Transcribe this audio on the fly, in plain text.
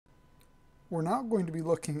we're now going to be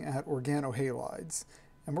looking at organohalides,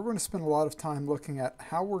 and we're going to spend a lot of time looking at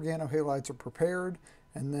how organohalides are prepared,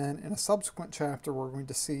 and then in a subsequent chapter we're going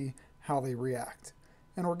to see how they react.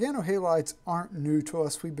 And organohalides aren't new to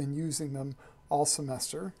us, we've been using them all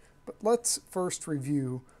semester, but let's first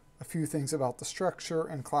review a few things about the structure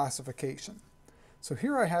and classification. So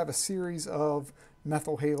here I have a series of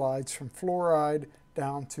methyl halides from fluoride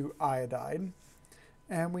down to iodide.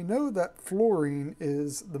 And we know that fluorine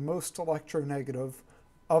is the most electronegative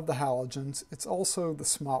of the halogens. It's also the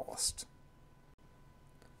smallest.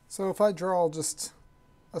 So if I draw just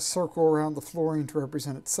a circle around the fluorine to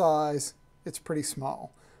represent its size, it's pretty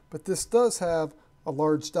small. But this does have a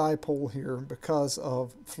large dipole here because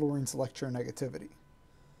of fluorine's electronegativity.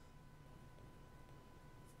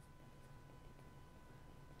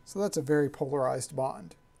 So that's a very polarized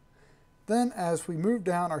bond. Then as we move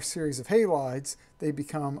down our series of halides, they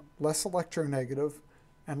become less electronegative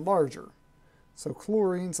and larger. So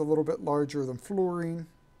chlorine's a little bit larger than fluorine,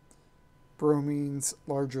 bromine's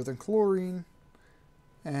larger than chlorine,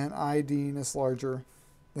 and iodine is larger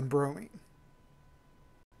than bromine.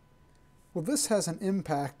 Well, this has an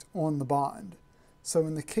impact on the bond. So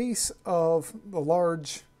in the case of the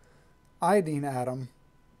large iodine atom,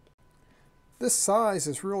 this size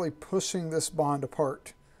is really pushing this bond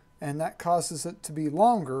apart, and that causes it to be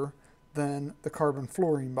longer than the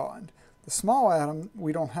carbon-fluorine bond. The small atom,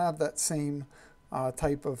 we don't have that same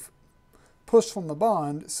type of push from the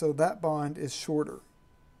bond, so that bond is shorter.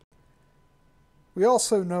 We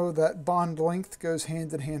also know that bond length goes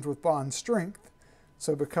hand in hand with bond strength,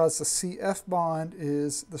 so because the CF bond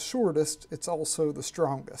is the shortest, it's also the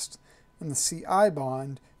strongest, and the CI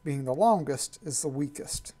bond, being the longest, is the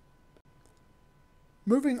weakest.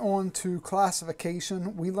 Moving on to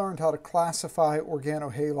classification, we learned how to classify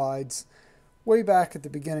organohalides way back at the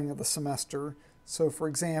beginning of the semester. So for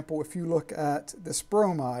example, if you look at this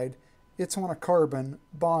bromide, it's on a carbon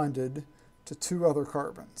bonded to two other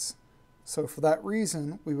carbons. So for that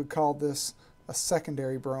reason, we would call this a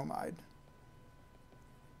secondary bromide.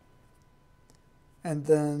 And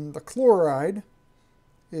then the chloride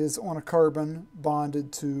is on a carbon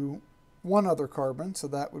bonded to one other carbon, so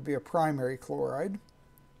that would be a primary chloride.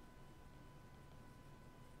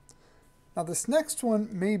 Now this next one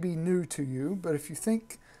may be new to you, but if you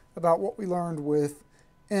think about what we learned with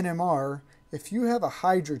NMR, if you have a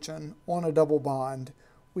hydrogen on a double bond,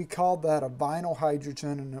 we called that a vinyl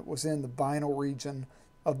hydrogen, and it was in the vinyl region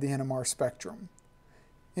of the NMR spectrum.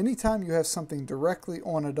 Anytime you have something directly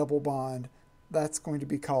on a double bond, that's going to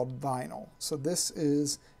be called vinyl. So this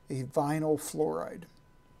is a vinyl fluoride.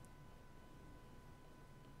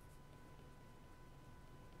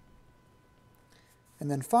 And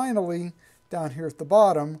then finally, down here at the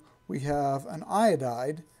bottom, we have an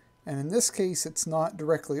iodide, and in this case it's not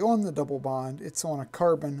directly on the double bond, it's on a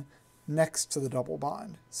carbon next to the double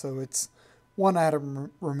bond. So it's one atom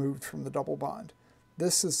removed from the double bond.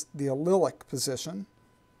 This is the allylic position.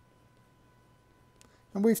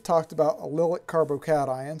 And we've talked about allylic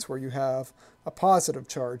carbocations where you have a positive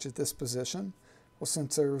charge at this position. Well,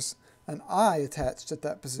 since there's an I attached at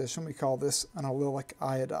that position, we call this an allylic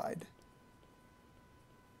iodide.